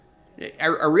I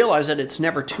realize that it's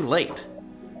never too late.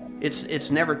 It's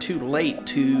never too late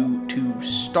to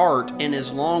start, and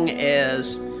as long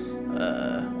as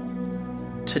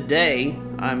today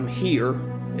I'm here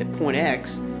at point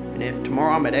X, and if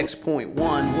tomorrow I'm at X point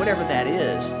 1, whatever that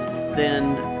is,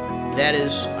 then that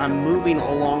is I'm moving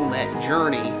along that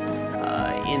journey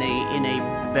in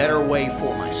a better way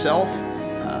for myself,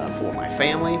 for my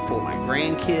family, for my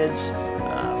grandkids,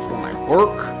 for my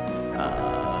work.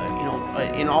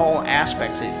 In all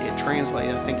aspects, it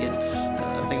translates. I think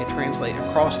it translates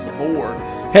across the board.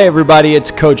 Hey everybody, it's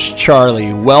Coach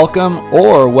Charlie.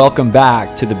 Welcome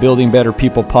back to the Building Better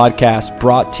People podcast,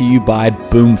 brought to you by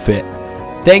BoomFit.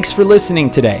 Thanks for listening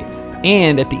today.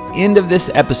 And at the end of this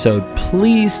episode,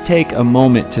 please take a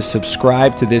moment to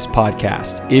subscribe to this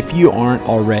podcast if you aren't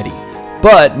already.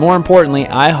 But more importantly,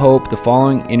 I hope the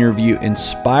following interview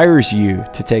inspires you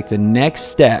to take the next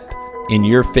step in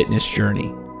your fitness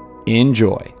journey.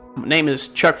 Enjoy. My name is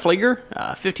Chuck Flieger,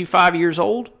 55 years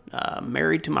old,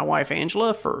 married to my wife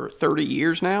Angela for 30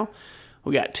 years now.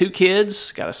 We got 2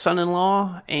 kids, got a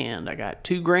son-in-law, and I got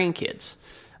 2 grandkids.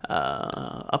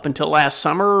 Up until last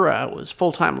summer, I was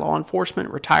full-time law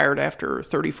enforcement, retired after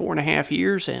 34 and a half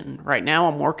years, and right now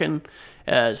I'm working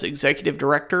as executive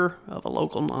director of a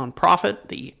local nonprofit,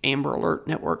 the Amber Alert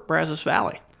Network, Brazos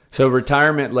Valley. So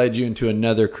retirement led you into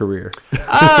another career.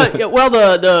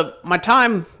 My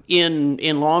time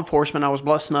in law enforcement, I was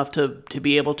blessed enough to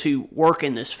be able to work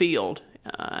in this field.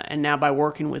 And now by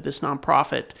working with this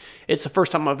nonprofit, it's the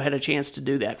first time I've had a chance to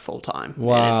do that full time.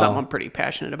 Wow. And it's something I'm pretty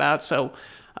passionate about. So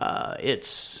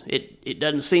it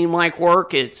doesn't seem like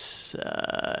work. And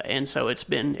so it's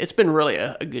been really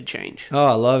a good change. Oh,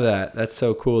 I love that. That's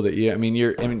so cool that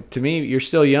to me, you're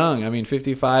still young.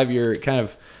 55, you're kind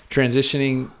of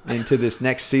transitioning into this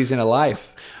next season of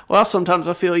life. Well, sometimes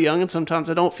I feel young and sometimes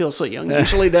I don't feel so young.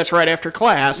 Usually that's right after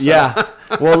class. So. Yeah.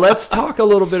 Well, let's talk a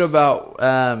little bit about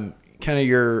kind of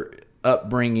your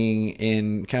upbringing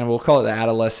in kind of, we'll call it the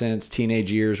adolescence,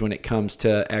 teenage years when it comes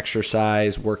to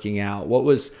exercise, working out. What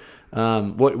was,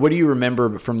 what do you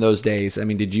remember from those days?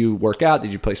 Did you work out?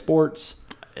 Did you play sports?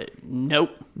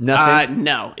 Nope. Nothing?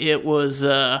 No. It was,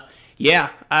 The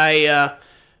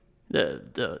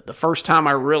first time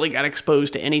I really got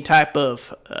exposed to any type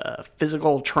of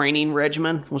physical training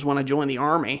regimen was when I joined the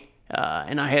Army.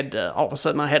 And I had all of a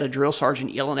sudden I had a drill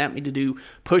sergeant yelling at me to do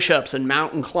push-ups and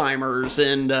mountain climbers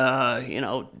and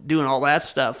doing all that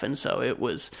stuff. And so it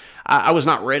was I was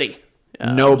not ready.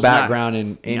 No background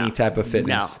in any type of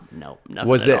fitness. No, nothing.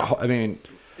 Was at it? all.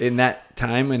 In that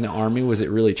time in the Army, was it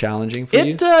really challenging for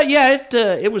you?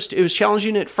 It was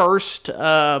challenging at first.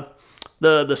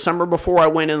 The summer before I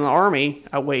went in the Army,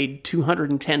 I weighed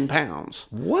 210 pounds.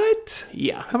 What?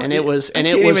 Yeah, it was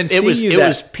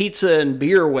pizza and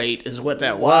beer weight is what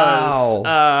that was.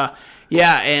 Wow.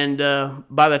 And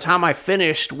by the time I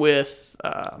finished with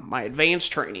my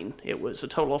advanced training, it was a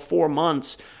total of 4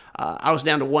 months. I was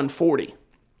down to 140.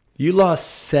 You lost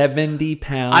 70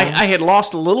 pounds. I had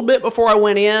lost a little bit before I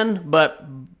went in, but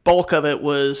bulk of it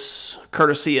was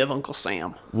courtesy of Uncle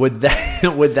Sam. Would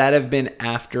that have been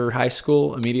after high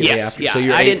school? Immediately yes, after? Yeah. So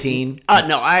you're 18?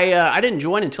 No, I didn't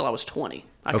join until I was 20.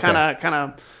 I Okay. kind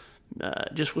of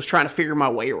just was trying to figure my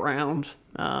way around,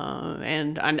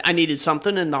 and I needed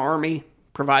something, and the Army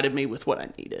provided me with what I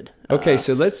needed. Okay,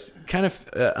 so let's kind of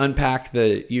unpack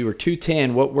you were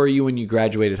 210. What were you when you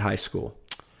graduated high school?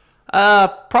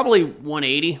 Probably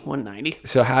 180, 190.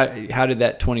 So how did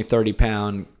that 20, 30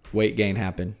 pound weight gain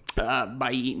happen?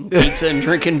 By eating pizza and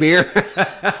drinking beer,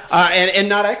 and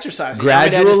not exercising.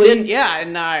 Gradually?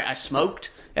 I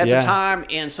smoked at the time,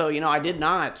 and so I did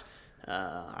not.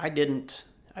 I didn't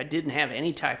have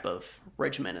any type of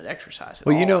regimented exercise at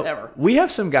all, ever. We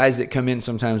have some guys that come in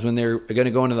sometimes when they're going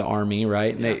to go into the Army,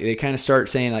 right? And they kind of start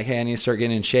saying like, "Hey, I need to start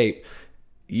getting in shape."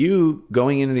 You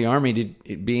going into the Army,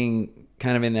 being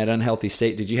kind of in that unhealthy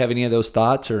state, did you have any of those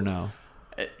thoughts or no?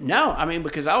 No,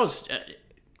 because I was.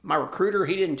 My recruiter,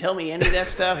 he didn't tell me any of that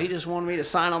stuff. He just wanted me to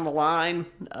sign on the line,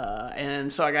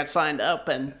 and so I got signed up,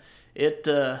 and it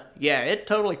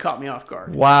totally caught me off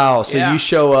guard. Wow! So you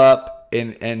show up,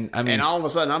 and all of a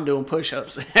sudden I'm doing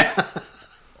push-ups.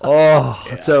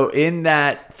 So in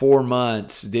that 4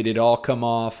 months, did it all come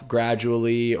off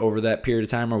gradually over that period of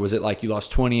time, or was it like you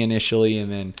lost 20 initially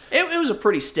and then? It was a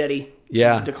pretty steady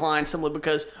decline, simply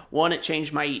because one, it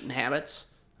changed my eating habits.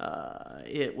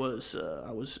 It was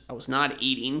I was not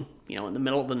eating, in the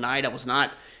middle of the night. I was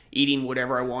not eating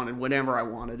whatever I wanted, whenever I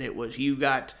wanted. It was you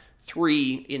got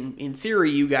in theory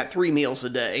you got 3 meals a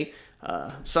day.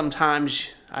 Sometimes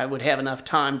I would have enough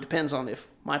time, depends on if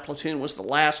my platoon was the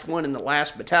last one in the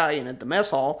last battalion at the mess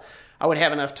hall, I would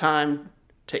have enough time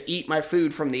to eat my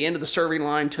food from the end of the serving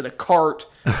line to the cart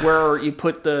where you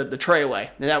put the tray away.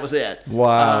 And that was it.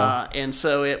 Wow. And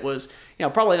so it was,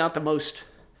 probably not the most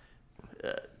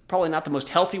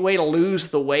healthy way to lose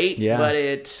the weight, but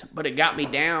it got me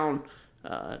down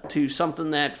to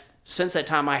something that since that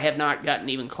time I have not gotten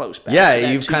even close back. Yeah, to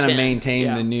that you've kind of 210.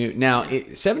 maintained the new. Now,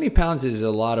 70 pounds is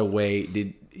a lot of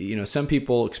weight. Some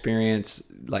people experience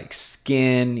like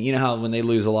skin, how when they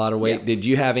lose a lot of weight, did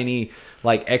you have any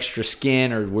like extra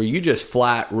skin, or were you just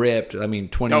flat ripped? I mean,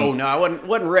 20. No, I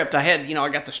wasn't ripped. I had, I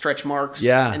got the stretch marks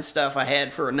and stuff I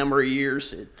had for a number of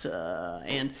years.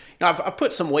 And I've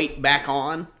put some weight back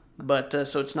on, but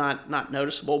so it's not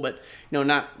noticeable, but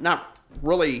not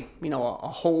really, a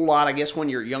whole lot. I guess when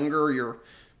you're younger, your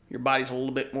body's a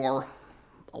little bit more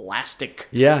elastic.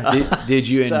 Yeah. Did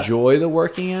you enjoy the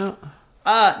working out?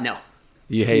 No.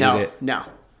 You hated it? No.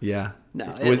 Yeah.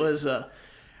 No, it was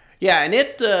and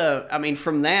it,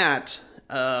 from that,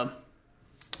 I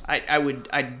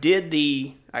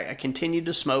continued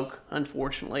to smoke,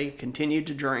 unfortunately, continued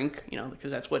to drink,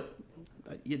 because that's what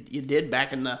you did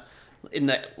back in the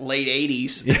late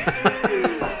 80s.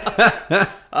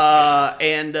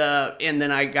 And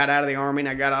then I got out of the Army and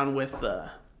I got on with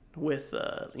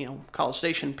College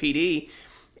Station PD.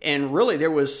 And really,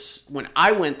 there was, when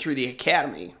I went through the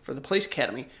academy, for the police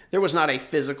academy, there was not a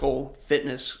physical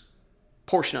fitness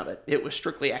portion of it. It was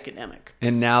strictly academic.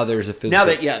 And now there's a physical.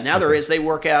 Now there is. They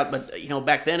work out, but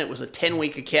back then it was a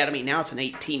 10-week academy. Now it's an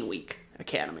 18-week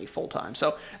academy full time.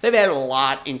 So they've added a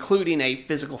lot, including a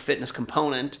physical fitness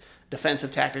component,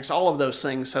 defensive tactics, all of those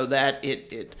things, so that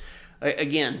it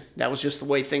again, that was just the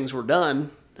way things were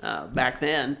done back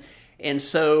then. And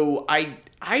so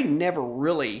I never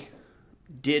really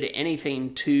did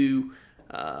anything to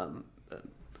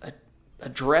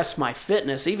address my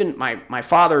fitness. Even my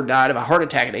father died of a heart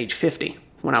attack at age 50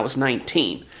 when I was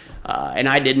 19. And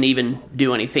I didn't even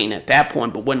do anything at that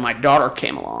point. But when my daughter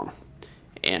came along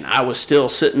and I was still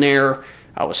sitting there,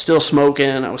 I was still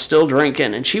smoking, I was still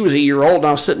drinking, and she was a year old and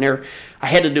I was sitting there, I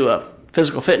had to do a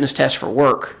physical fitness test for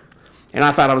work. And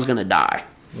I thought I was going to die.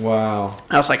 Wow.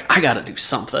 I was like, I got to do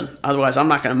something. Otherwise, I'm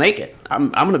not going to make it.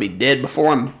 I'm going to be dead before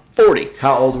I'm 40.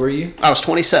 How old were you? I was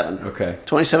 27. Okay.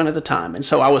 27 at the time. And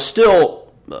so I was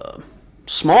still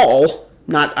small.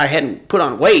 I hadn't put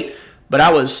on weight, but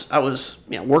I was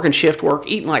working shift work,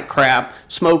 eating like crap,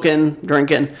 smoking,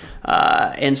 drinking,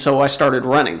 and so I started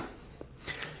running.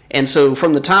 And so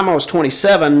from the time I was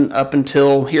 27 up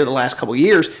until here the last couple of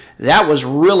years, that was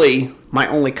really my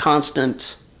only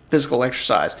constant physical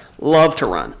exercise. Love to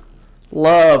run.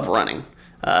 Love running.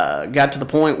 Got to the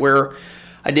point where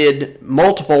I did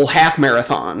multiple half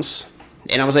marathons,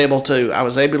 and I was able to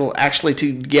actually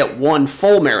to get one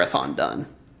full marathon done.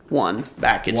 One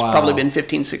back. It's probably been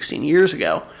 15, 16 years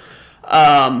ago.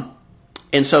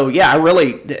 And so, I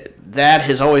really, that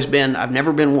has always been, I've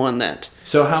never been one that.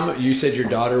 So how much, you said your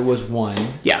daughter was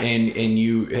 1. Yeah. And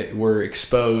you were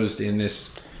exposed in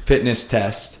this fitness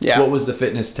test. Yeah. What was the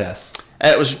fitness test?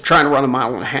 It was trying to run a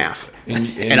mile and a half.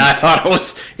 And I thought I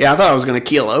was going to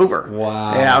keel over.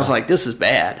 Wow. Yeah, I was like, this is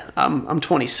bad. I'm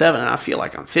 27 and I feel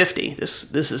like I'm 50.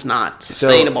 This is not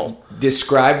sustainable. So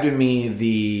describe to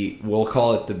me we'll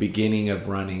call it the beginning of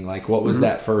running. Like, what was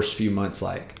that first few months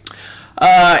like?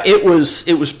 It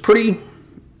was pretty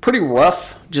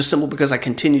rough, just simply because I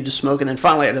continued to smoke, and then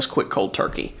finally I just quit cold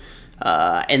turkey.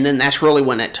 And then that's really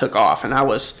when it took off. And I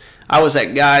was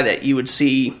that guy that you would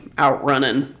see out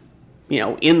running,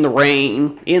 in the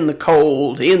rain, in the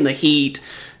cold, in the heat,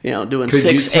 doing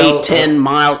 6, 8, 10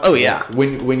 miles. Oh, yeah.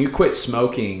 When you quit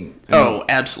smoking,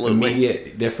 absolutely.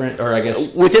 Immediate different, or I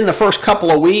guess within the first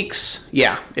couple of weeks,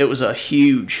 it was a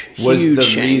huge was the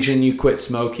change. Reason you quit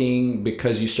smoking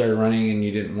because you started running and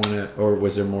you didn't want to, or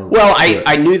was there more? Well,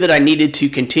 I knew that I needed to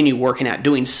continue working out,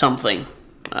 doing something,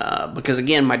 because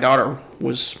again, my daughter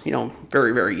was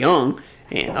very, very young,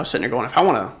 and I was sitting there going, if I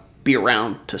want to be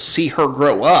around to see her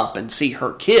grow up and see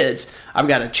her kids, I've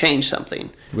got to change something.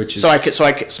 So I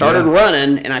started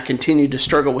running, and I continued to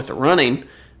struggle with the running,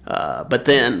 but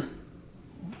then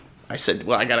I said,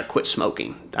 well, I got to quit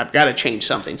smoking. I've got to change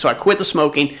something. So I quit the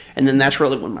smoking, and then that's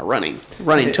really when my running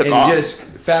took off. And just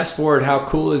fast forward, how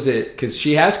cool is it? Because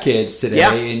she has kids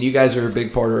today, and you guys are a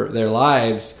big part of their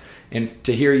lives. And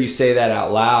to hear you say that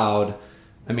out loud,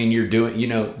 I mean, you're doing,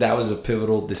 that was a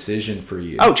pivotal decision for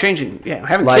you. Oh, changing. Yeah.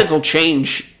 Having kids will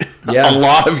change a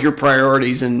lot of your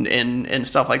priorities and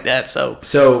stuff like that.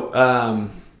 So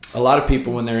a lot of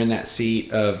people, when they're in that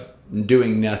seat of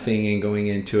doing nothing and going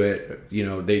into it,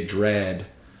 they dread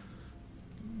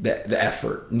the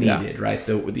effort needed, right?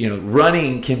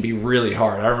 Running can be really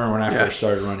hard. I remember when I first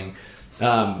started running.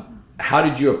 how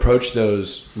did you approach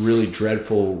those really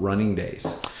dreadful running days?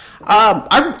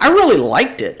 I really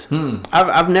liked it.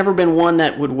 I've never been one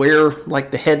that would wear like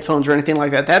the headphones or anything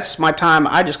like that. That's my time.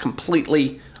 I just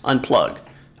completely unplug.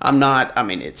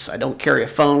 I don't carry a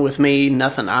phone with me,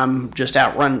 nothing. I'm just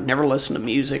out running, never listen to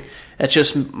music. That's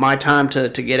just my time to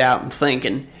get out and think.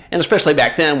 And especially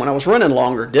back then when I was running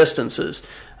longer distances,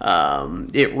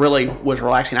 it really was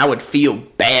relaxing. I would feel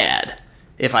bad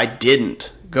if I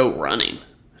didn't go running.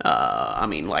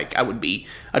 I'd be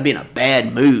in a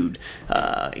bad mood,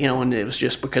 and it was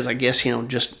just because I guess,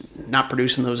 just not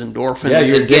producing those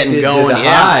endorphins and getting going.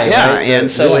 High, right?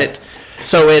 And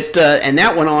and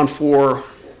that went on for,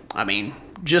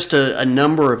 just a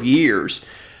number of years.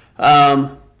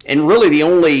 And really the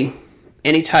only,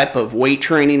 any type of weight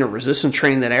training or resistance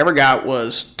training that I ever got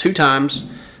was 2 times,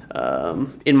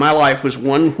 in my life. Was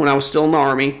one when I was still in the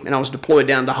Army and I was deployed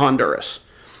down to Honduras.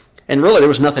 And really, there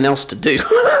was nothing else to do.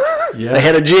 They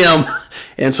had a gym,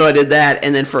 and so I did that.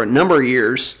 And then for a number of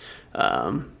years,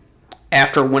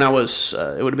 after when I was,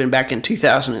 it would have been back in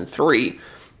 2003,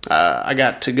 I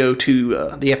got to go to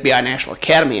the FBI National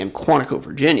Academy in Quantico,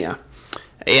 Virginia.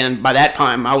 And by that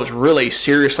time, I was really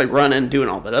seriously running, doing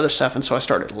all that other stuff. And so I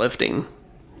started lifting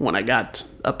when I got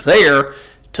up there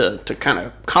to kind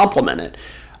of complement it.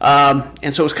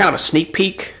 And so it was kind of a sneak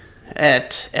peek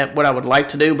at what I would like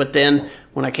to do. But then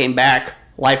when I came back,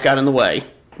 life got in the way,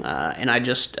 and I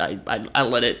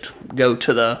let it go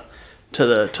to the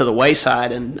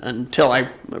wayside until I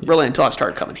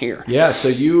started coming here. Yeah. So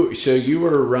you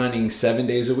were running 7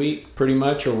 days a week, pretty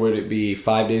much, or would it be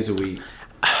 5 days a week?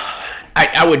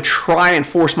 I would try and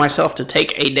force myself to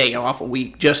take a day off a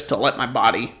week just to let my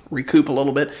body recoup a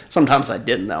little bit. Sometimes I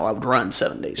didn't, though. I would run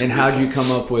 7 days a week. And how did you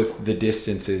come up with the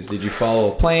distances? Did you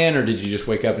follow a plan, or did you just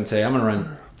wake up and say, I'm going to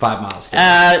run 5 miles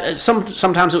today?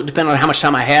 Sometimes it would depend on how much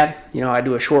time I had. I'd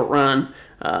do a short run.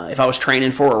 If I was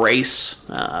training for a race,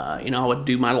 I would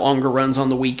do my longer runs on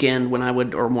the weekend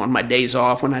or on my days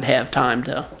off when I'd have time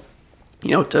to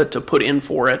put in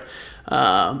for it.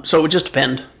 So it would just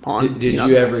depend on. Did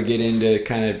you ever get into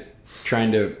kind of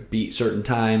trying to beat certain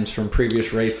times from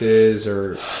previous races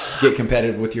or get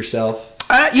competitive with yourself?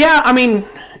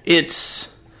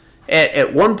 It's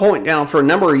at one point down for a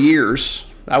number of years,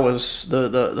 I was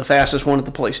the fastest one at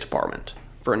the police department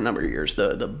for a number of years.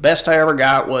 The best I ever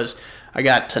got was I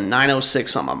got to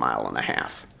 9:06 on my mile and a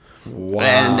half. Wow.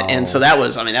 And so that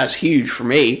was huge for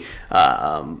me.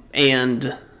 I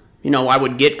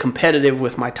would get competitive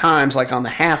with my times, like on the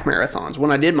half marathons.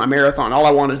 When I did my marathon, all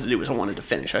I wanted to do was I wanted to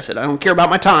finish. I said, I don't care about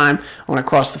my time. I want to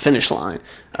cross the finish line.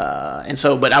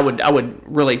 But I would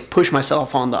really push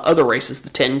myself on the other races, the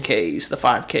 10Ks, the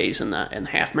 5Ks, and the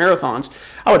half marathons.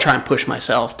 I would try and push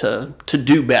myself to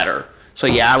do better. So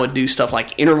I would do stuff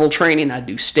like interval training. I'd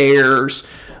do stairs,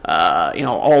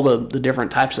 all the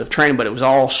different types of training, but it was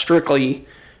all strictly,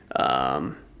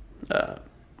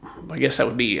 I guess that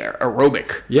would be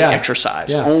aerobic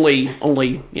exercise. Yeah. Only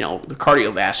the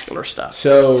cardiovascular stuff.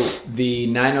 So the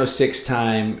 9:06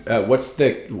 time,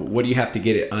 what do you have to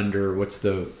get it under? What's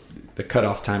the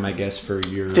cutoff time, I guess, for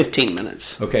your 15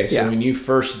 minutes. Okay, so when you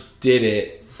first did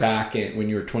it back when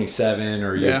you were 27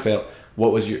 or you had failed,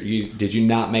 what was did you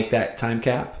not make that time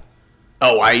cap?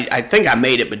 Oh, I think I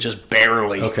made it, but just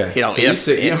barely. Okay.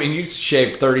 You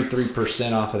shaved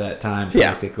 33% off of that time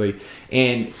practically.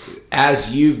 And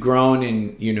as you've grown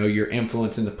and, your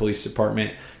influence in the police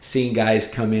department, seeing guys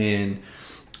come in,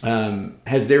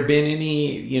 has there been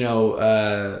any,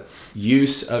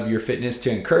 use of your fitness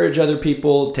to encourage other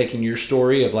people, taking your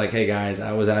story of like, hey guys,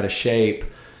 I was out of shape,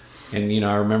 and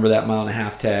I remember that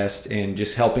 1.5-mile test, and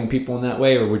just helping people in that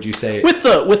way? Or would you say with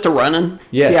the running?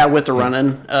 Yes. Yeah, with the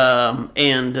running.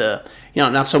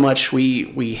 Not so much.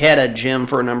 We had a gym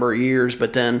for a number of years,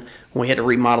 but then when we had to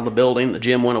remodel the building, the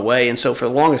gym went away, and so for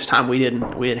the longest time we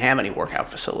didn't have any workout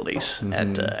facilities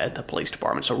at the police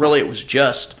department. So really, it was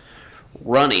just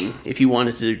running if you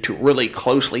wanted to really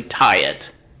closely tie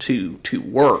it to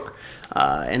work.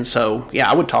 And so,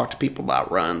 I would talk to people about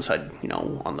runs.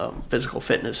 On the physical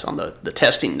fitness, on the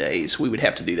testing days, we would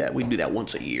have to do that. We'd do that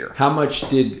once a year. How much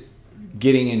did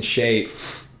getting in shape,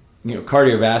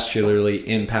 cardiovascularly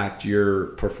impact your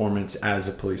performance as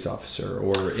a police officer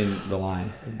or in the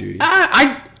line of duty?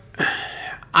 I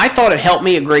thought it helped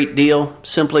me a great deal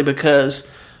simply because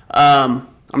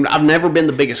I've never been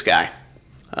the biggest guy.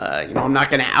 I'm not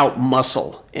going to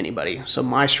out-muscle anybody. So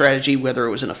my strategy, whether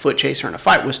it was in a foot chase or in a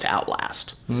fight, was to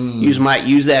outlast.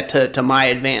 Use that to my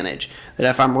advantage. That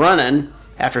if I'm running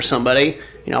after somebody,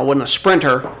 I wasn't a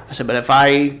sprinter. I said, but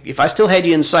if I still had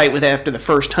you in sight after the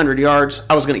first 100 yards,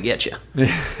 I was going to get you.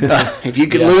 If you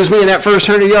could lose me in that first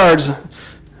 100 yards,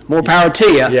 more power to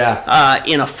you. Yeah.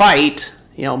 In a fight,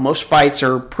 most fights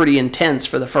are pretty intense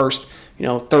for the first,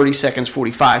 30 seconds,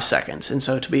 45 seconds. And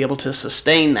so to be able to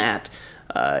sustain that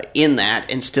in that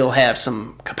and still have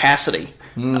some capacity,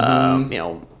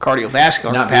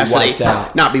 cardiovascular capacity,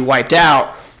 not be wiped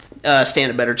out,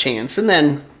 stand a better chance. And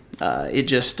then it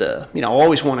just,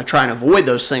 always want to try and avoid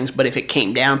those things. But if it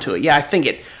came down to it, I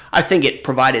think it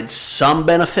provided some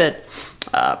benefit,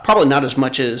 probably not as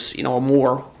much as, a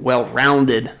more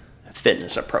well-rounded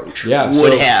fitness approach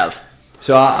would have.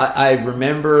 So I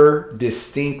remember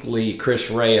distinctly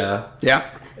Chris Rea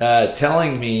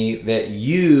telling me that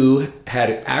you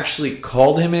had actually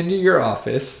called him into your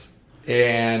office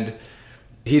and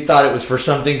he thought it was for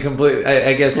something completely,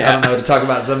 I guess, I don't know, to talk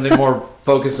about something more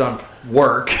focused on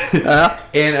work.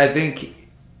 And I think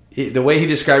the way he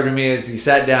described it to me is he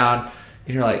sat down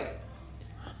and you're like,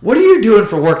 what are you doing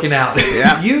for working out?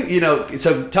 Yeah.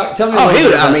 So tell me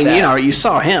that. You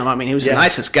saw him. I mean, he was the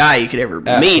nicest guy you could ever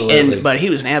meet, but he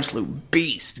was an absolute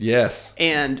beast. Yes.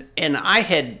 And I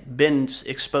had been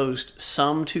exposed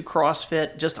some to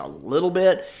CrossFit, just a little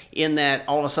bit, in that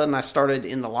all of a sudden I started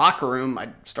in the locker room, I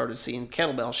started seeing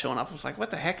kettlebells showing up. I was like, what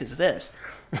the heck is this?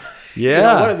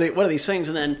 Yeah. What are these things?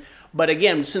 And then, but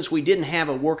again, since we didn't have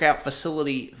a workout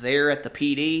facility there at the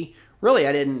PD, really,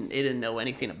 I didn't know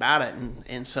anything about it,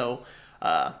 and so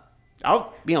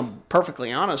I'll be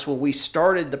perfectly honest. When we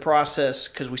started the process,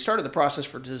 because we started the process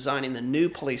for designing the new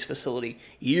police facility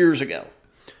years ago,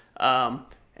 and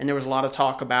there was a lot of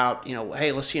talk about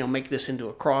hey, let's make this into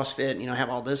a CrossFit, and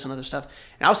have all this and other stuff.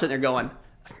 And I was sitting there going,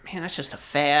 man, that's just a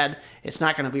fad. It's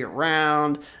not going to be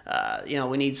around.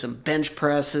 We need some bench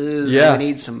presses. Yeah. We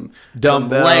need some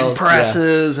dumbbells, leg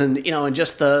presses, and and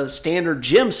just the standard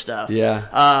gym stuff. Yeah.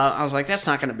 I was like, that's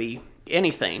not going to be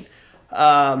anything.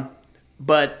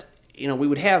 But we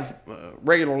would have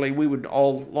regularly. We would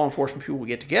all law enforcement people would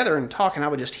get together and talk, and I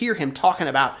would just hear him talking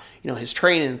about his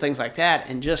training and things like that,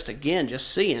 and just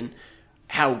seeing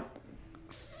how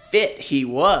fit he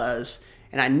was.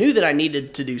 And I knew that I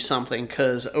needed to do something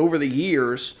because over the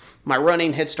years, my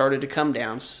running had started to come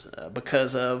down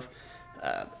because of,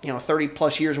 30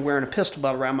 plus years of wearing a pistol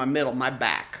belt around my middle. My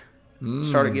back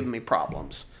started giving me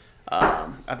problems.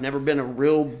 I've never been a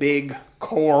real big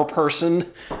core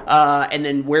person. And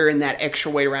then wearing that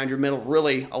extra weight around your middle,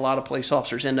 really, a lot of police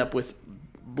officers end up with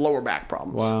lower back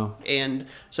problems. Wow. And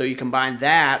so you combine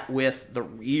that with the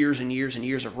years and years and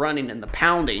years of running and the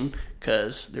pounding,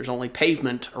 because there's only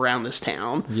pavement around this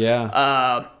town. Yeah.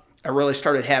 I really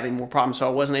started having more problems, so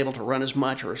I wasn't able to run as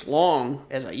much or as long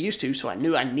as I used to, so I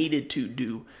knew I needed to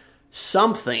do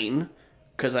something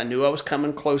because I knew I was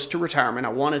coming close to retirement.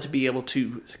 I wanted to be able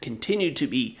to continue to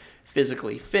be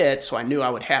physically fit, so I knew I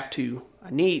would have to, I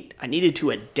needed to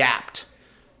adapt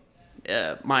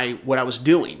what I was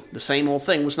doing. The same old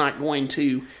thing was not going to,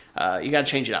 you got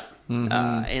to change it up.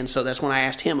 Mm-hmm. And so that's when I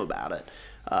asked him about it.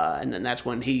 And then that's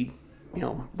when he,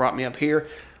 brought me up here.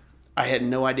 I had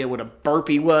no idea what a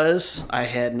burpee was. I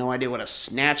had no idea what a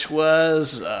snatch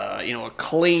was, a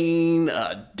clean,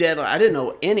 a deadlift. I didn't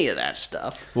know any of that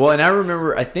stuff. Well, and I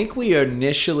remember, I think we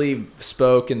initially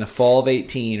spoke in the fall of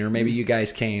 18, or maybe you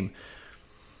guys came,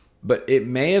 but it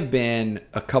may have been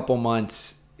a couple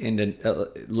months into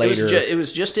later. It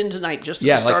was just into night, just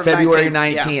yeah, the start like February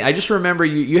 19. Yeah. I just remember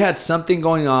you had something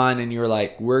going on, and you were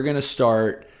like, "We're gonna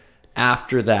start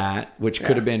after that," which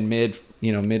could have been mid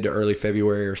to early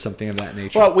February or something of that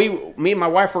nature. Well, me and my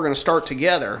wife were going to start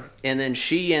together, and then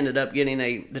she ended up getting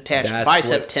a detached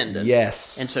bicep tendon.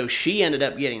 Yes. And so she ended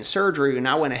up getting surgery, and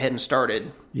I went ahead and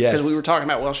started. Yes. Because we were talking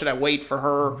about, well, should I wait for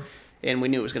her? And we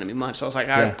knew it was going to be months. So I was like,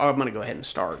 I'm going to go ahead and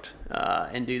start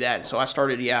and do that. And so I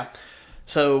started,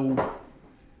 So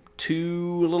a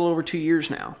little over 2 years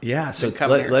now. Yeah, so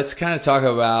let's kind of talk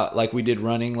about, like we did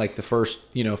running, like the first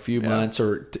few months,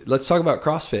 or let's talk about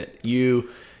CrossFit.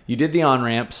 You did the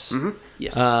on-ramps,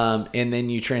 yes, and then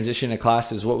you transitioned to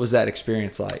classes. What was that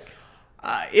experience like?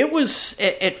 It was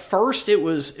at first it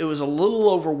was a little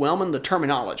overwhelming, the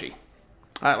terminology.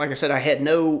 Like I said, I had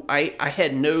no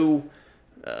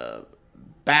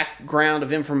background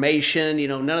of information,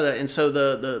 none of that, and so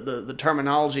the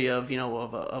terminology of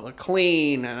a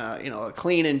clean and a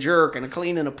clean and jerk and a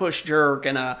clean and a push jerk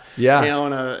and a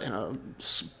and a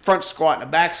front squat and a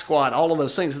back squat, all of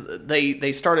those things,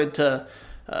 they started to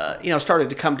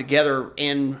come together.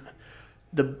 And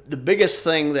the biggest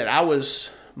thing that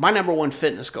my number one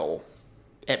fitness goal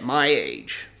at my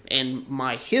age and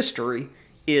my history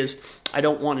is I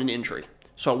don't want an injury,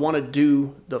 so I want to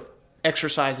do the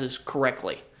exercises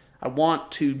correctly. I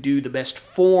want to do the best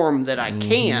form that I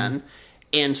can.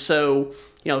 And so,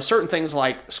 certain things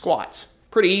like squats,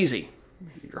 pretty easy.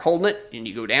 you're holding it, and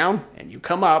you go down, and you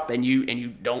come up, and you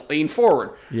don't lean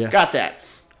forward. Yeah. Got that.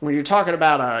 When you're talking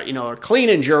about a clean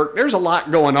and jerk, there's a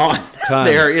lot going on Tons.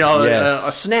 there. Yes.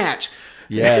 A snatch.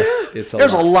 Yes,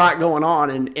 there's a lot going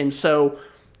on, and so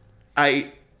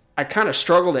I kind of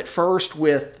struggled at first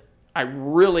with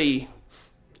maybe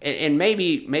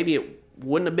it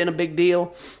wouldn't have been a big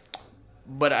deal,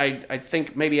 but I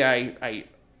think maybe I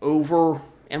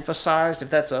overemphasized, if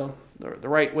that's the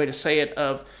right way to say it,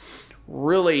 of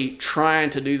really trying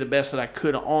to do the best that I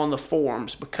could on the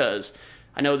forms, because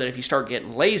I know that if you start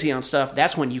getting lazy on stuff,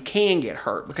 that's when you can get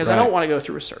hurt, because I don't want to go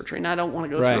through a surgery, and I don't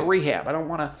want to go through a rehab. I don't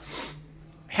want to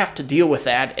have to deal with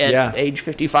that at age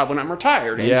 55 when I'm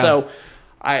retired. And so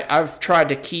I've tried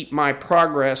to keep my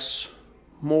progress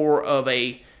more of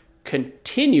a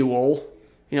continual,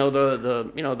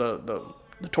 the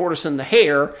tortoise and the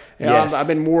hare. I've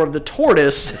been more of the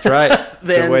tortoise. That's right.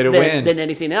 It's a way to win than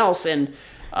anything else. And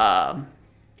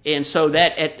so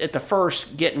that at the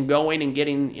first getting going and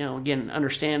getting, again,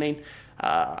 understanding,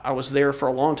 I was there for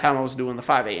a long time. I was doing the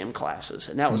 5 a.m. classes,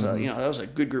 and that was that was a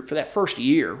good group for that first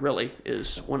year. Really,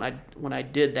 is when I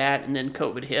did that, and then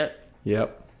COVID hit.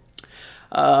 Yep.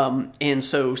 And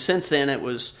so since then, it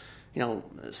was,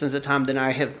 since the time then I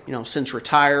have, since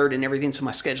retired and everything, so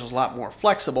my schedule's a lot more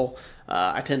flexible.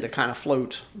 I tend to kind of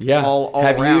float all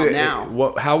around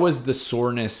now. How was the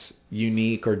soreness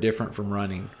unique or different from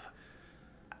running?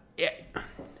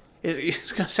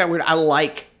 It's going to sound weird. I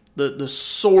like the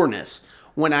soreness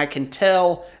when I can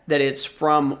tell that it's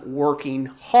from working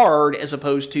hard as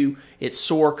opposed to it's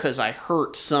sore because I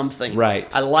hurt something. Right.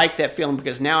 I like that feeling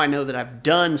because now I know that I've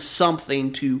done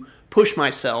something to push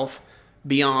myself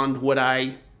beyond what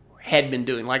I had been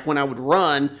doing. Like when I would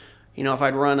run, if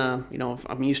I'd run if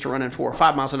I'm used to running 4 or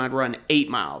 5 miles and I'd run 8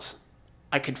 miles,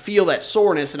 I could feel that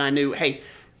soreness and I knew, hey,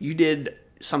 you did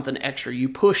something extra. You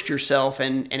pushed yourself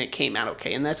and it came out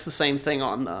okay. And that's the same thing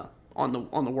on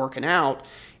the working out,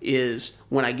 is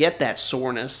when I get that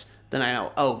soreness, then I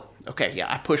know, oh, okay,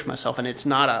 yeah, I pushed myself, and it's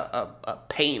not a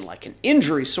pain like an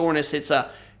injury soreness. It's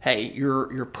hey,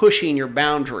 you're pushing your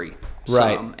boundary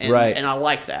some, right. And I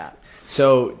like that.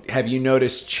 So have you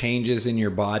noticed changes in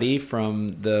your body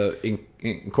from the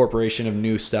incorporation of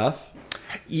new stuff?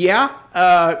 Yeah,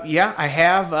 I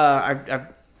have. I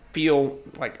feel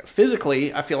like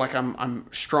physically, I feel like I'm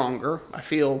stronger. I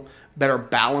feel better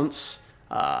balance.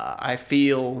 I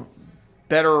feel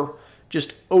better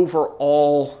just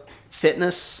overall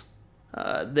fitness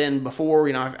than before.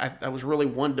 I was really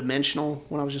one-dimensional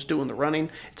when I was just doing the running.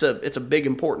 It's a big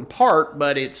important part,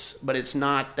 but it's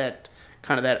not that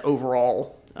kind of that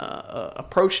overall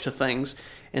approach to things.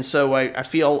 And so I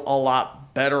feel a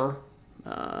lot better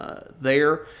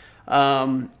there.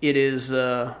 It's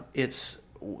the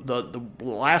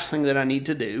last thing that I need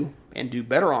to do and do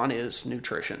better on is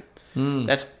nutrition.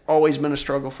 That's always been a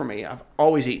struggle for me. I've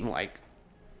always eaten like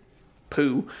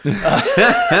poo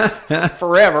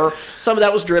forever. Some of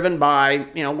that was driven by,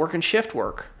 working shift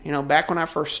work. Back when I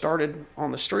first started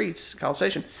on the streets, College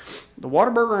Station, the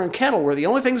Whataburger and Kettle were the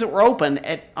only things that were open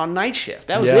on night shift.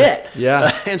 That was it.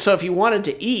 Yeah. And so if you wanted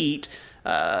to eat,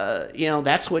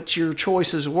 that's what your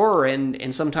choices were.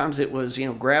 And sometimes it was,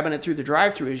 grabbing it through the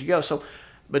drive-thru as you go. So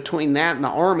between that and the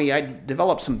Army, I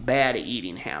developed some bad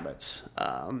eating habits.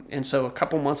 And so a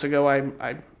couple months ago,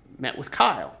 I met with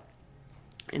Kyle.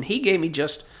 And he gave me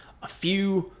just a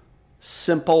few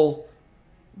simple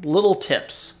little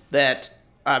tips that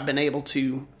I've been able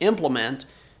to implement.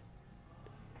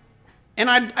 And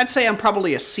I'd say I'm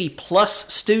probably a C+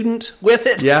 student with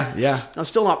it. Yeah. I'm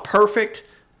still not perfect,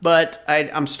 but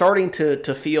I'm starting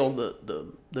to feel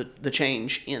the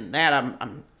change in that.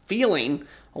 I'm feeling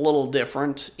a little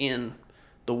different in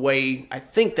the way I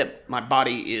think that my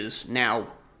body is now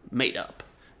made up.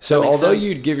 So although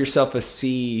you'd give yourself a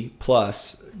C+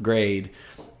 grade,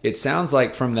 it sounds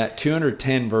like from that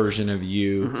 210 version of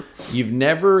you, you've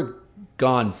never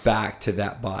gone back to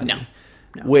that body. No.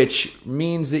 Which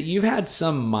means that you've had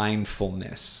some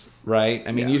mindfulness, right?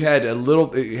 I mean, you've had a little.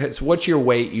 What's your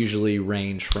weight usually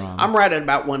range from? I'm right at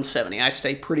about 170. I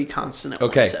stay pretty constant at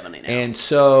 170 now. And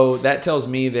so that tells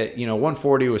me that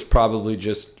 140 was probably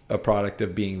just a product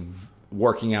of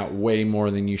working out way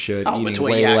more than you should, eating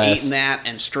way less. Eating that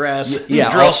and stress,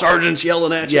 drill sergeants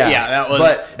yelling at you. Yeah,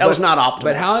 that was not optimal.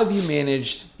 But how have you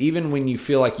managed, even when you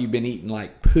feel like you've been eating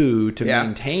like poo, to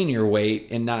maintain your weight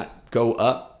and not go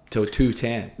up to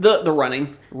 210?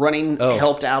 The running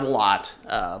helped out a lot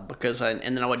because and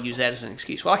then I would use that as an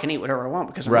excuse. Well, I can eat whatever I want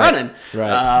because I'm running.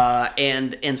 Right.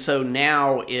 And so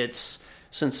now it's,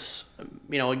 since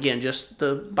again, just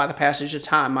by the passage of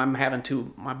time,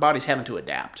 my body's having to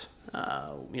adapt.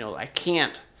 I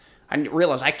I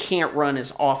realize I can't run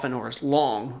as often or as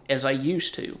long as I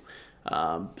used to.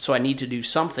 So I need to do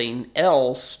something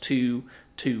else to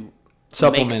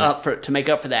Supplement make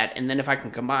up for that. And then if I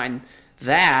can combine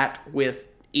that with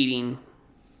eating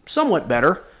somewhat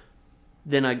better,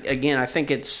 then I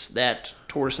think it's that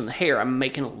tortoise and the hare. I'm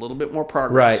making a little bit more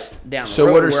progress down the road.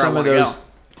 So what are some of those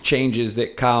changes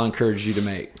that Kyle encouraged you to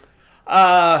make?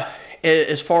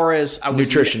 As far as I was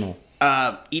nutritional,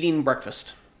 eating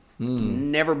breakfast.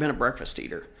 Never been a breakfast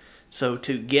eater. So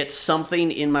to get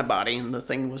something in my body, and the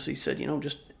thing was, he said,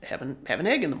 just have an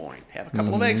egg in the morning, have a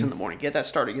couple of eggs in the morning, get that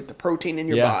started, get the protein in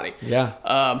your body.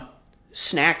 Yeah.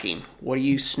 Snacking. What do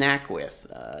you snack with?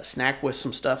 Snack with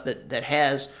some stuff that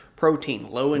has protein,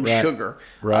 low in sugar,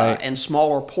 and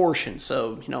smaller portions.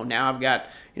 So now I've got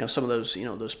some of those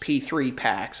those P3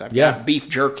 packs. I've got beef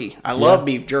jerky. I love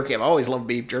beef jerky. I've always loved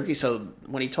beef jerky. So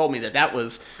when he told me that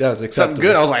was something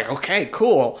good, I was like, okay,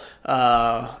 cool.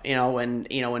 And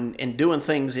doing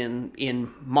things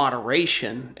in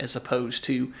moderation as opposed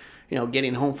to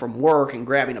getting home from work and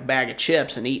grabbing a bag of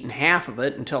chips and eating half of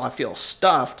it until I feel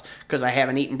stuffed because I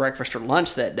haven't eaten breakfast or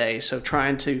lunch that day. So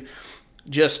trying to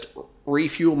just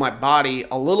refuel my body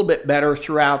a little bit better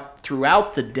throughout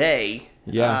the day,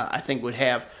 I think would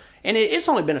have. And it's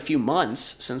only been a few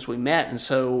months since we met, and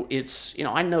so it's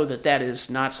I know that is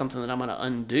not something that I'm going to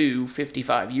undo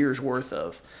 55 years worth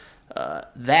of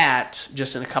that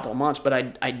just in a couple of months.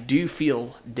 But I do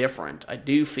feel different. I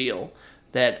do feel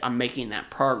that I'm making that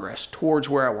progress towards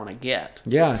where I want to get.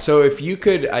 Yeah. So if you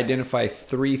could identify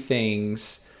 3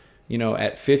 things,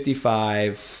 at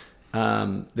 55.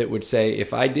 That would say,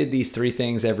 if I did these 3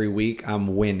 things every week,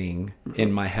 I'm winning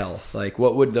in my health. Like,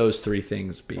 what would those 3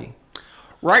 things be?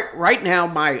 Right now,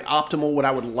 my optimal, what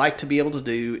I would like to be able to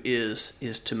do is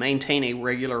to maintain a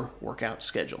regular workout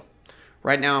schedule.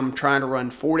 Right now, I'm trying to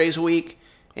run 4 days a week,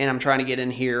 and I'm trying to get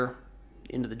into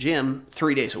the gym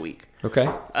 3 days a week. Okay.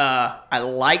 I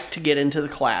like to get into the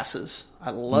classes.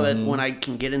 I love it when I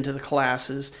can get into the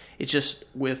classes. It's just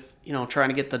with trying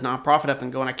to get the nonprofit up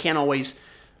and going, I can't always.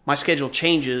 My schedule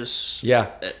changes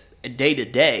day to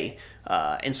day.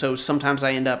 And so sometimes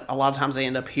a lot of times I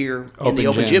end up here in the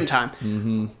open gym time.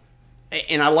 Mm-hmm.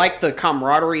 And I like the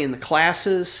camaraderie in the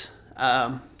classes.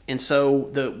 And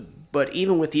so but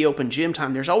even with the open gym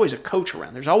time, there's always a coach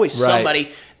around. There's always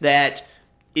somebody that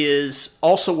is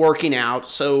also working out.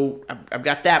 So I've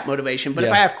got that motivation. But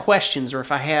if I have questions or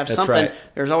if I have something,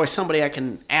 there's always somebody I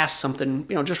can ask something,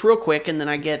 just real quick. And then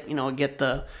I get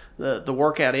the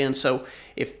workout in. So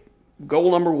if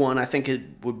goal number 1, I think it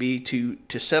would be to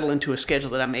settle into a schedule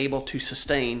that I'm able to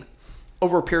sustain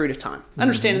over a period of time.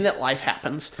 Understanding that life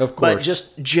happens. Of course. But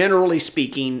just generally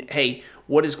speaking, hey,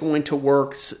 what is going to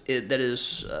work that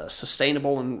is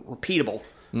sustainable and repeatable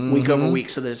week over week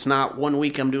so that it's not 1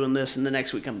 week I'm doing this and the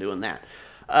next week I'm doing that.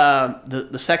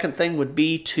 The second thing would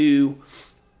be to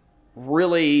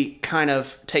really kind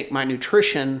of take my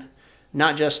nutrition,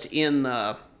 not just in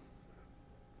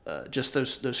just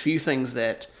those few things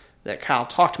that Kyle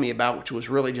talked to me about, which was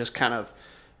really just kind of,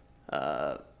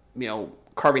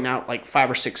 carving out like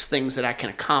 5 or 6 things that I can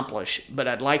accomplish. But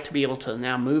I'd like to be able to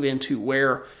now move into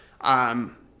where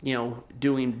I'm,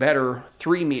 doing better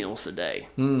 3 meals a day,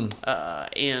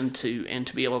 and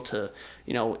to be able to,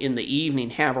 in the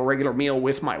evening have a regular meal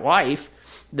with my wife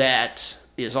that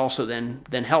is also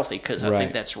then healthy, because I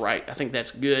think that's right. I think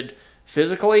that's good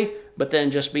physically, but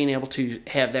then just being able to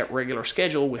have that regular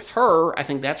schedule with her, I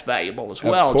think that's valuable as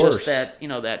well. Just that,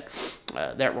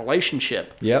 that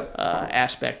relationship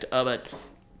aspect of it.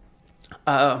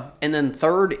 And then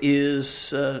third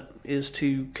is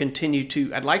to continue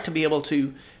to, I'd like to be able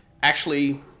to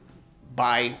actually,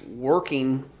 by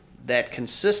working that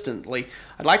consistently,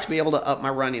 I'd like to be able to up my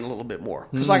running a little bit more.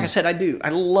 Because like I said, I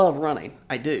love running.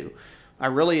 I do. I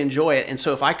really enjoy it. And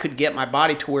so if I could get my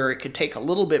body to where it could take a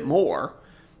little bit more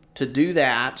to do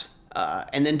that,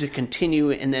 and then to continue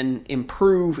and then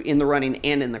improve in the running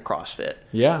and in the CrossFit.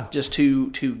 Yeah. Just to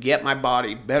get my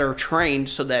body better trained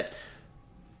so that,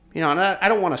 and I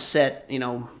don't want to set,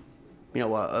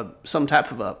 some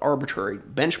type of a arbitrary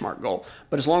benchmark goal,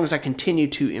 but as long as I continue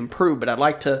to improve, but I'd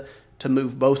like to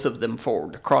move both of them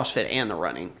forward, the CrossFit and the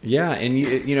running. Yeah, and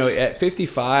you at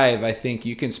 55, I think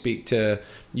you can speak to,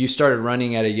 you started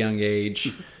running at a young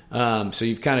age, so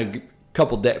you've kind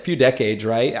of few decades,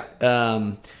 right?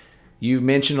 Yeah. You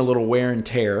mentioned a little wear and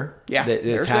tear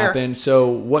that's happened. There. So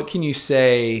what can you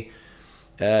say?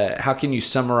 How can you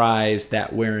summarize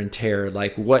that wear and tear?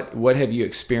 Like what have you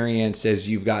experienced as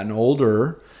you've gotten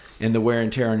older and the wear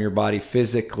and tear on your body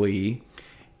physically?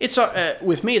 It's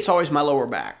with me, it's always my lower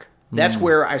back. That's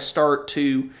where I start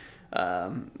to,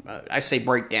 I say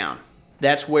break down.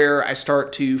 that's where I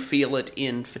start to feel it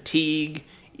in fatigue,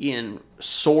 in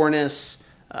soreness.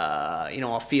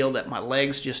 I feel that my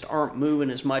legs just aren't moving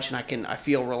as much, and I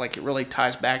feel like it really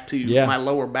ties back to my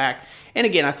lower back. And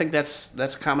again, I think that's a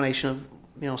combination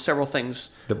of several things.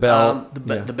 The belt,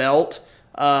 the belt,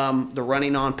 the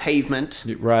running on pavement,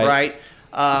 right.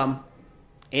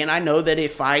 And I know that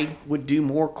if I would do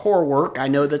more core work, I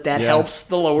know that helps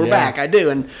the lower back. I do,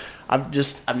 and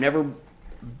I've never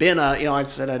been I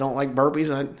said I don't like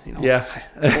burpees.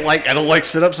 I don't like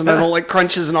sit-ups, and I don't like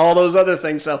crunches and all those other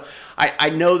things. So I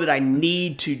know that I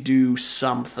need to do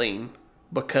something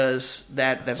because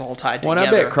that's all tied together.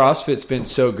 Well, I bet CrossFit's been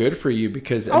so good for you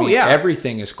because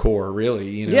everything is core,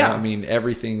 really. I mean,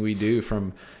 everything we do,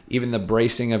 from even the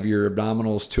bracing of your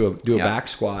abdominals to do a back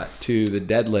squat, to the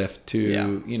deadlift,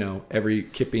 to every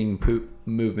kipping poop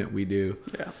movement we do,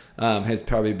 has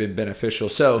probably been beneficial.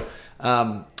 So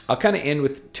I'll kind of end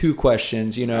with two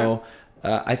questions.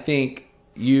 I think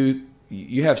you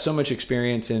have so much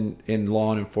experience in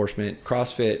law enforcement.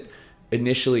 CrossFit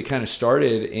initially kind of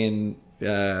started in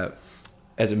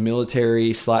as a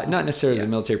military not necessarily as a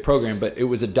military program, but it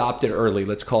was adopted early.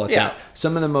 Let's call it that.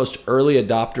 Some of the most early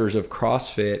adopters of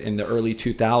CrossFit in the early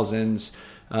 2000s,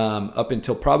 up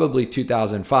until probably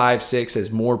 2005, 6,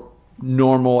 as more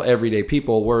normal everyday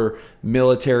people, were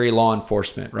military law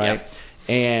enforcement, right?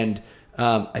 Yeah. And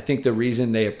I think the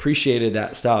reason they appreciated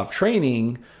that style of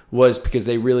training was because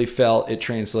they really felt it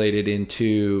translated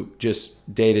into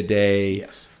just day-to-day.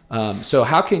 Yes. So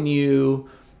how can you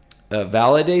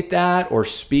validate that or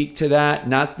speak to that?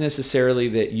 Not necessarily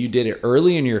that you did it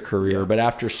early in your career, but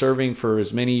after serving for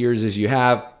as many years as you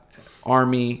have,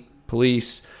 Army,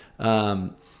 police,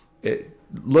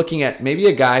 looking at maybe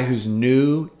a guy who's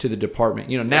new to the department.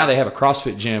 Now they have a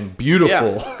CrossFit gym,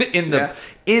 beautiful,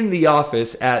 in the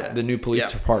office at the new police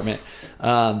department.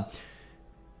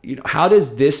 How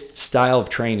does this style of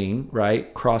training,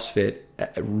 right, CrossFit,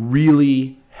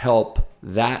 really help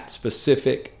that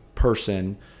specific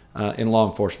person in law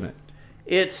enforcement?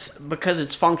 It's because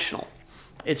it's functional.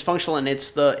 It's functional, and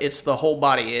it's the whole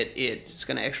body. It's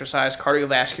going to exercise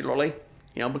cardiovascularly.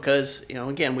 Because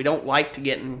again, we don't like to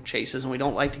get in chases and we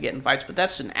don't like to get in fights, but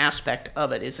that's an aspect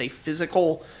of it. It's a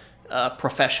physical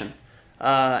profession,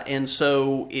 and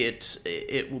so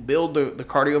it will build the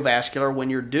cardiovascular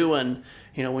when you're doing.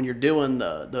 When you're doing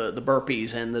the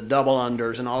burpees and the double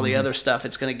unders and all the other stuff,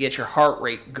 it's going to get your heart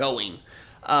rate going.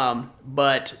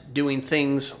 But doing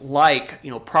things like,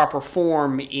 proper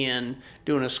form in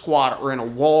doing a squat or in a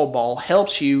wall ball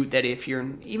helps you, that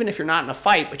even if you're not in a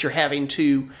fight, but you're having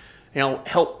to,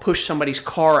 help push somebody's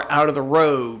car out of the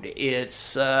road.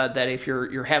 It's that if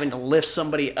you're having to lift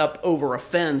somebody up over a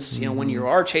fence, when you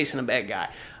are chasing a bad guy.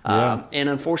 And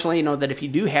unfortunately, that if you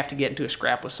do have to get into a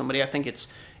scrap with somebody, I think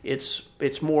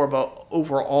it's more of a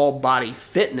overall body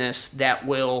fitness that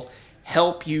will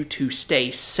help you to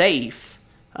stay safe,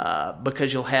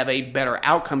 because you'll have a better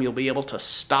outcome. You'll be able to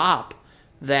stop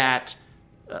that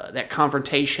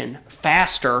confrontation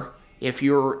faster if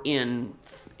you're in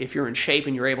shape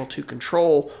and you're able to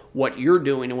control what you're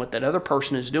doing and what that other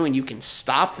person is doing. You can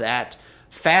stop that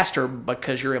faster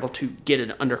because you're able to get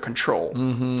it under control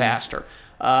faster.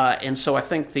 And so I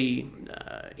think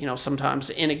sometimes,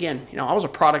 and again, I was a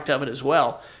product of it as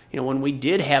well. When we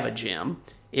did have a gym,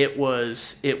 it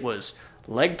was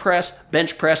leg press,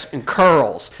 bench press, and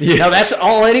curls. Yeah. That's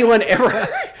all anyone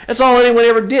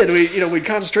ever did. We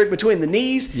concentrate between the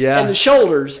knees and the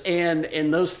shoulders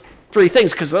and those three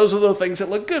things, because those are the things that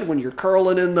look good when you're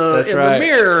curling in the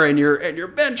mirror and you're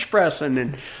bench pressing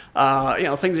and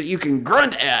things that you can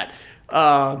grunt at.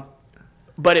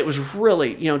 But it was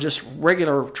really, just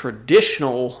regular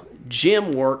traditional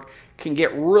gym work can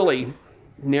get really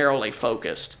narrowly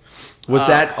focused. Was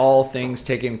that all things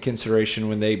taken into consideration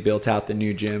when they built out the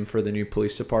new gym for the new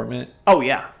police department? Oh,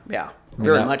 yeah.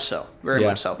 Very much so.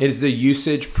 Much so. Is the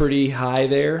usage pretty high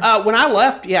there? When I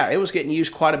left, it was getting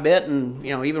used quite a bit. And,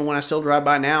 even when I still drive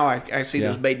by now, I see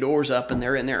those bay doors up and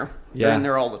they're in there. They're in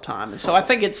there all the time. And so I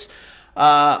think it's...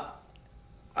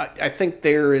 I think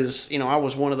there is, I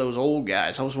was one of those old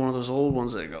guys. I was one of those old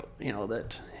ones that go,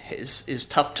 that is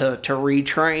tough to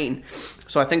retrain.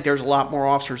 So I think there's a lot more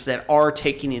officers that are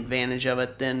taking advantage of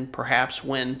it than perhaps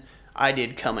when I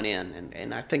did coming in.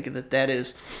 And I think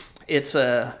that it's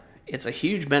a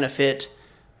huge benefit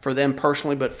for them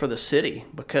personally, but for the city,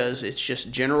 because it's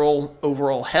just general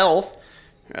overall health,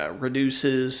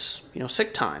 reduces,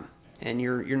 sick time. and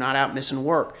you're not out missing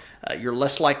work. You're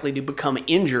less likely to become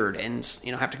injured and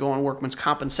have to go on workman's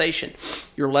compensation.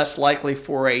 You're less likely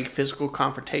for a physical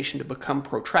confrontation to become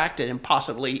protracted and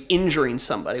possibly injuring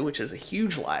somebody, which is a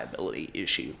huge liability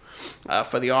issue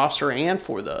for the officer and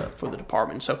for the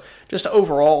department. So just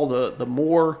overall, the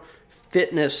more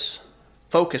fitness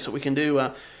focus that we can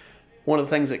do. One of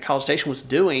the things that College Station was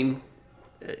doing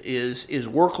is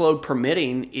workload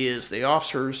permitting, is the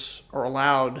officers are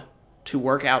allowed to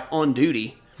work out on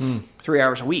duty 3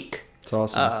 hours a week. That's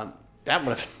awesome. That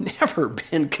would have never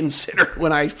been considered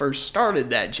when I first started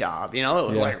that job. It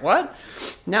was like, what?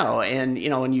 No, and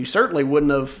and you certainly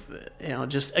wouldn't have.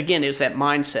 Just again, it's that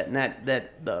mindset, and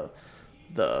that the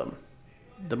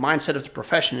mindset of the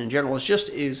profession in general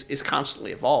is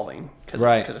constantly evolving because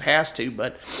it has to.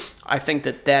 But I think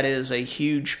that is a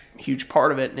huge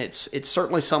part of it, and it's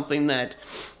certainly something that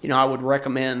I would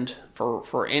recommend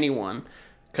for anyone,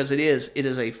 because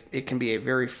it can be a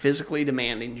very physically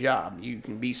demanding job. You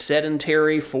can be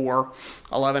sedentary for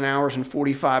 11 hours and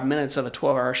 45 minutes of a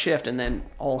 12-hour shift, and then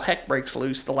all heck breaks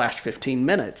loose the last 15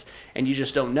 minutes, and you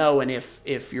just don't know. And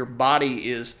if your body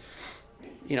is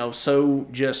so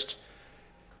just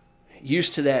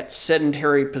used to that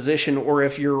sedentary position, or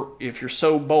if you're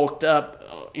so bulked up,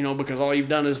 because all you've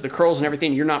done is the curls and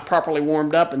everything, you're not properly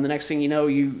warmed up, and the next thing you know,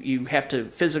 you have to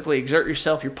physically exert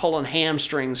yourself. You're pulling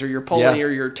hamstrings, or you're pulling, or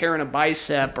you're tearing a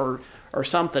bicep, or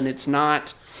something. It's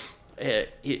not.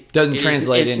 It doesn't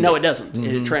translate into. No, it doesn't.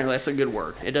 Mm-hmm. That's a good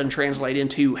word. It doesn't translate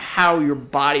into how your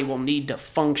body will need to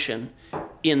function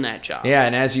in that job. Yeah,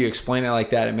 and as you explain it like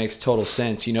that, it makes total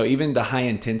sense. even the high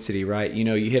intensity, right?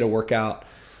 You hit a workout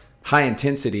high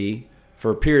intensity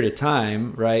for a period of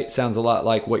time, right? Sounds a lot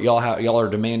like what y'all are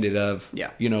demanded of.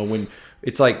 Yeah. When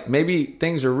it's like maybe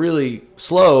things are really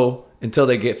slow until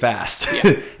they get fast.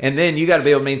 Yeah. And then you got to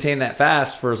be able to maintain that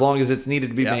fast for as long as it's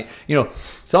needed to be made.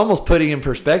 It's almost putting in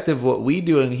perspective what we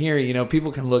do in here.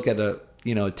 People can look at a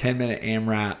 10-minute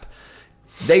AMRAP.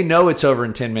 They know it's over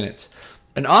in 10 minutes.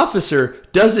 An officer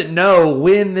doesn't know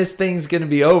when this thing's going to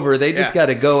be over. They just got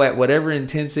to go at whatever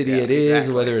intensity it is,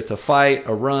 exactly. Whether it's a fight,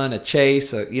 a run, a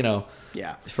chase, Yeah.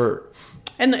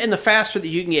 And the faster that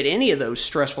you can get any of those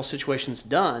stressful situations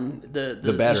done, the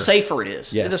better. The safer it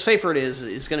is. Yes. The safer it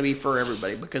is going to be for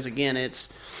everybody, because again,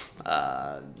 it's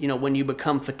when you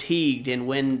become fatigued and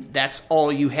when that's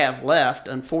all you have left,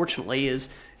 unfortunately, is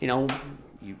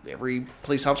every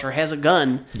police officer has a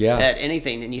gun at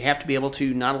anything, and you have to be able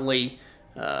to not only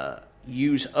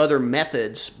use other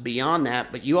methods beyond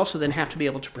that, but you also then have to be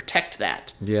able to protect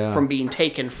that from being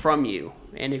taken from you.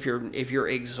 And if you're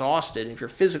exhausted, if you're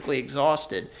physically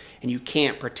exhausted and you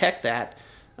can't protect that,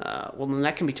 well, then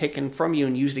that can be taken from you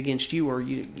and used against you, or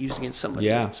used against somebody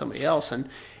else. And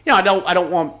I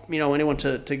don't want anyone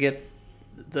to get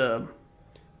the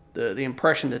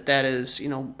impression that is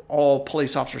all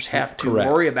police officers have to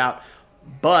worry about.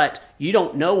 But you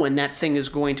don't know when that thing is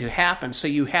going to happen, so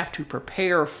you have to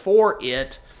prepare for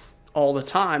it all the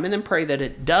time, and then pray that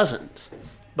it doesn't.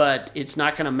 But it's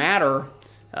not going to matter,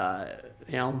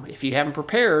 if you haven't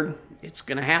prepared, it's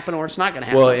going to happen or it's not going to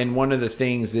happen. Well, and one of the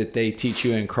things that they teach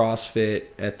you in CrossFit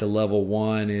at the level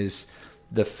 1 is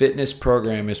the fitness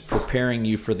program is preparing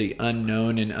you for the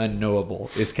unknown and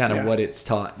unknowable, is kind of what it's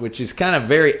taught, which is kind of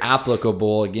very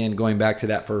applicable, again, going back to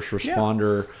that first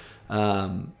responder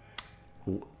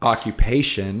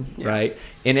occupation, right?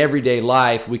 In everyday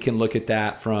life, we can look at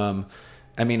that from,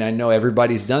 I know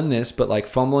everybody's done this, but like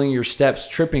fumbling your steps,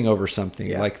 tripping over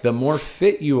something. Like the more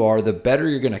fit you are, the better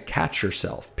you're going to catch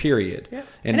yourself, period. Yeah.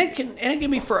 And it can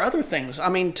be for other things.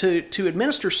 To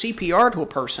administer CPR to a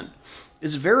person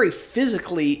is a very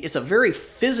physically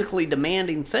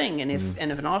demanding thing. And if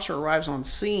an officer arrives on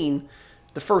scene,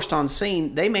 the first on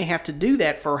scene, they may have to do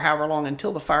that for however long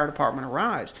until the fire department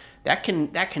arrives. That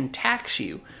can tax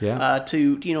you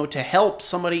to help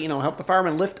somebody, help the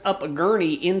fireman lift up a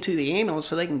gurney into the ambulance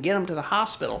so they can get them to the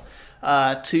hospital,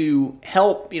 to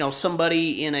help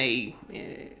somebody in a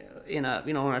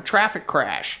traffic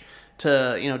crash,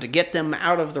 to get them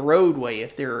out of the roadway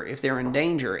if they're in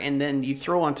danger. And then you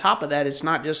throw on top of that, it's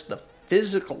not just the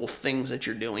physical things that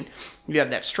you're doing. You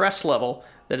have that stress level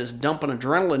that is dumping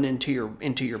adrenaline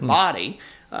into your body,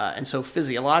 and so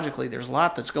physiologically there's a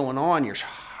lot that's going on. Your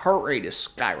heart rate is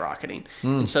skyrocketing,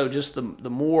 and so just the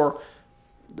more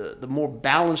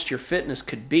balanced your fitness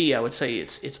could be, I would say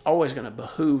it's always going to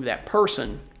behoove that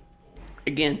person,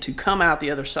 again, to come out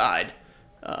the other side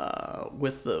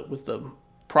with the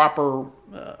proper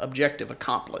objective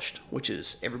accomplished, which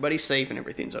is everybody's safe and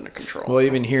everything's under control. Well,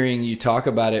 even hearing you talk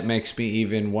about it makes me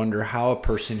even wonder how a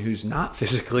person who's not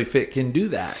physically fit can do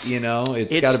that.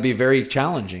 It's got to be very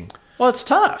challenging. Well, it's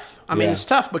tough. I mean, Yeah. it's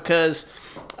tough because,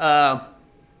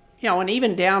 and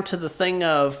even down to the thing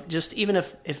of just even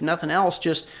if nothing else,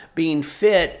 just being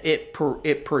fit,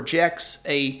 it projects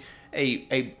a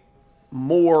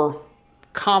more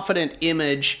confident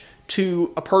image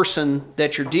to a person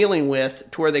that you're dealing with,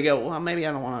 to where they go, well, maybe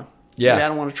I don't want to. Yeah. Maybe I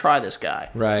don't want to try this guy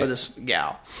Right. or this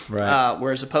gal. Right.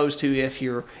 Whereas opposed to if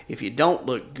you don't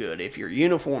look good, if your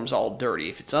uniform's all dirty,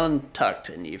 if it's untucked,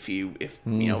 and if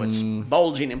it's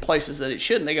bulging in places that it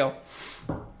shouldn't, they go,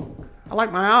 I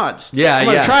like my odds. Yeah, I'm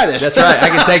gonna try this. That's right. I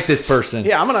can take this person.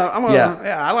 Yeah, I'm gonna.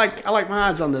 Yeah, I like my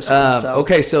odds on this one. So.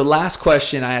 Okay, so last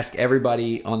question I ask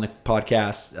everybody on the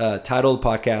podcast. Title of the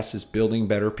podcast is Building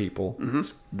Better People. Mm-hmm.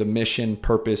 It's the mission,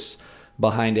 purpose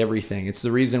behind everything. It's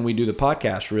the reason we do the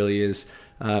podcast, really, is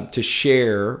to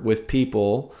share with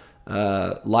people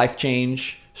life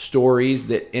change stories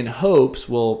that in hopes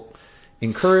will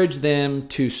encourage them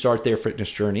to start their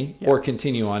fitness journey or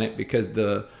continue on it, because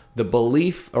the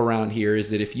belief around here is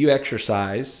that if you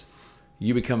exercise,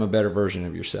 you become a better version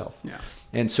of yourself. Yeah.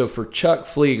 And so for Chuck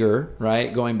Flieger,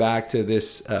 right, going back to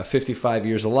this 55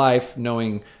 years of life,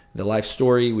 knowing the life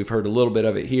story, we've heard a little bit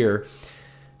of it here.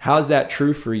 How is that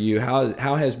true for you?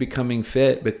 How has becoming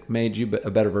fit made you a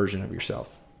better version of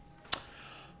yourself?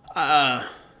 I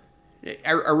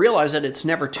realize that it's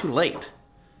never too late.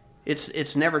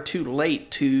 It's never too late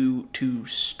to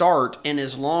start, and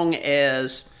as long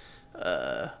as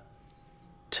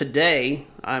today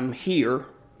I'm here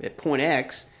at point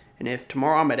X, and if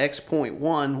tomorrow I'm at X point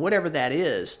 1, whatever that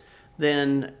is,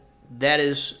 then that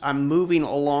is, I'm moving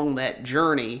along that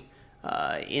journey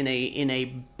in a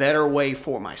better way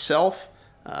for myself,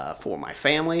 for my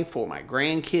family, for my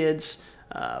grandkids,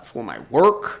 for my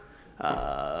work.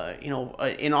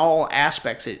 In all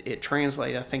aspects, it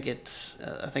translates. I think it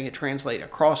translates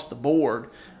across the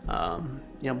board.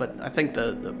 But I think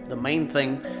the main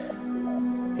thing,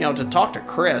 to talk to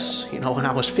Chris, when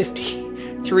I was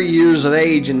 53 years of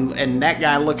age, and that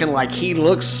guy looking like he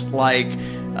looks like,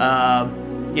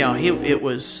 it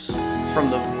was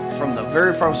from the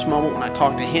very first moment when I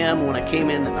talked to him, when I came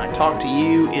in and I talked to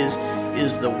you, is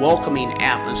the welcoming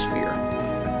atmosphere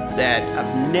that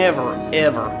I've never,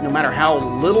 ever, no matter how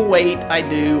little weight I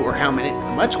do or how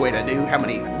much weight I do, how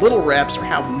many little reps or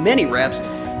how many reps,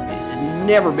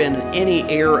 never been any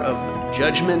air of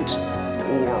judgment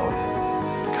or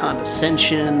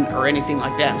condescension or anything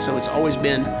like that. And so it's always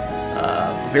been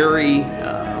very,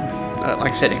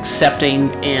 like I said,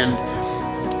 accepting and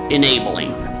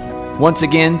enabling. Once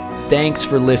again, thanks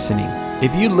for listening.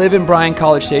 If you live in Bryan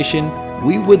College Station,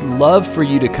 we would love for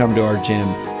you to come to our gym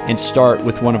and start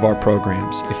with one of our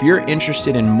programs. If you're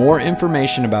interested in more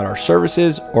information about our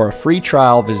services or a free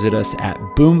trial, visit us at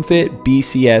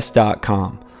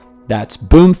boomfitbcs.com. That's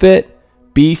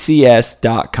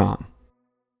boomfitbcs.com.